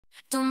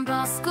Don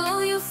Bosco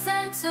Youth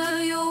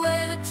Center, you're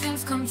where the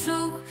dreams come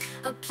true.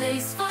 A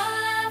place for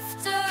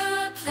laughter,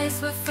 a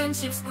place where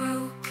friendships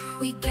grew.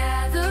 We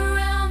gather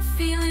round,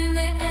 feeling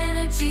the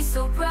energy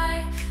so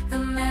bright. The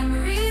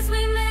memories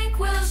we make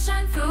will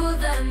shine through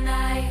the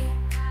night.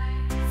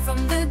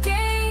 From the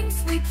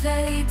games we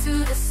play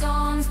to the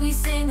songs we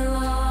sing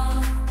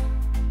along,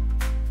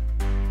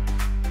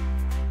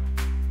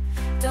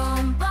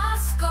 Don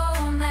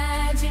Bosco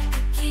Magic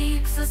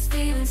keeps us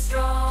feeling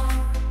strong.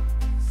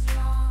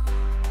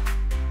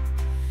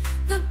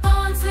 The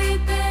bonds we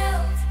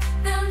build,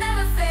 they'll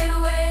never fade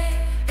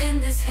away.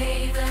 In this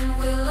haven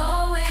we'll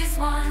always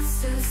want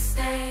to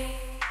stay.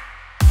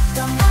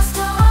 Don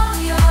Bosco,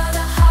 you're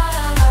the heart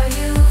of our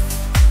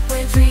youth,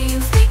 where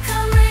dreams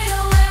become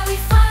real, where we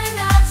find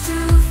our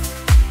truth.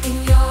 In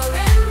your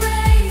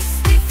embrace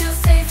we feel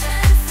safe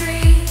and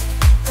free.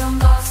 Don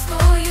Bosco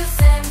Youth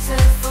Center,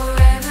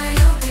 forever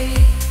you'll be.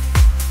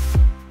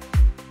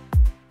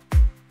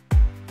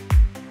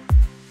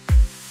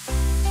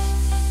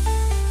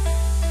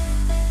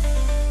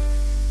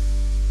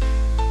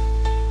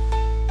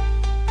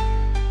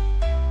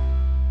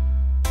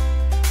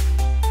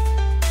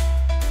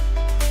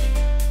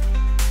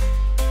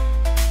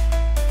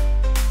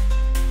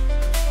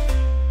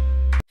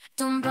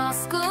 Don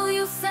Bosco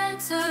Youth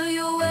Center,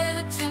 you're where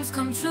the dreams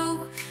come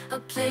true. A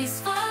place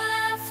for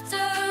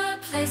laughter, a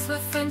place where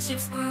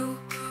friendships grew.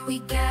 We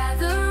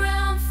gather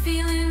round,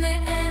 feeling the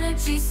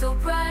energy so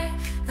bright.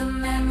 The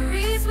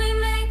memories we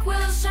make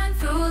will shine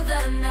through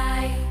the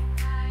night.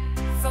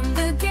 From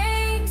the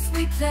games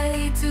we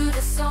play to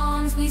the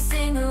songs we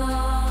sing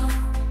along,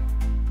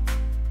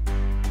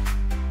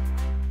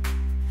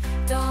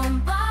 Don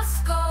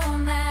Bosco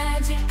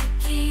Magic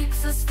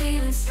keeps us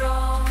feeling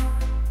strong.